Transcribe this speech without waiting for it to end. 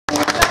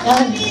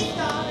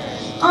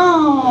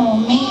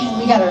Oh man,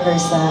 we gotta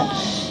rehearse that.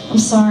 I'm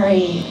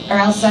sorry, or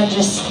else I'd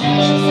just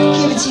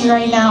give it to you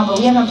right now, but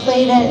we haven't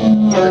played it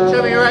and... Give it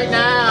to me right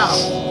now.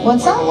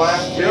 What's that?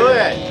 Do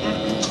it.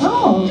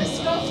 Oh.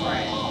 Just go for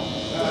it.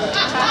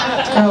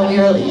 Oh, we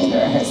really need to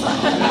rehearse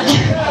that.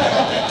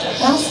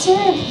 Last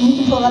year, you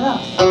can pull that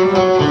up.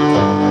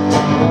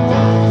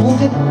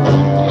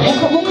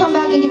 We'll come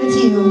back and give it to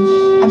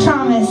you. I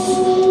promise.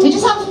 We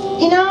just have,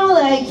 you know,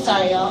 like,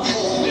 sorry y'all.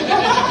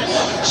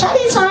 Try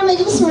to time they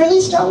give us some really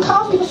strong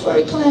coffee before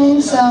we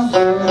play, so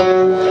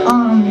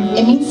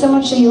it means so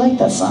much that you like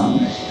that song,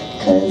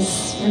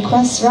 because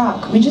requests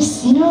rock. We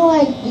just, you know,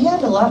 like, we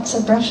had a lot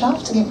to brush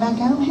off to get back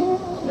out here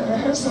to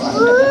rehearse a lot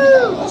of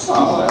different things.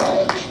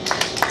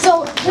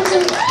 So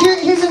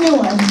here's a new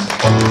one.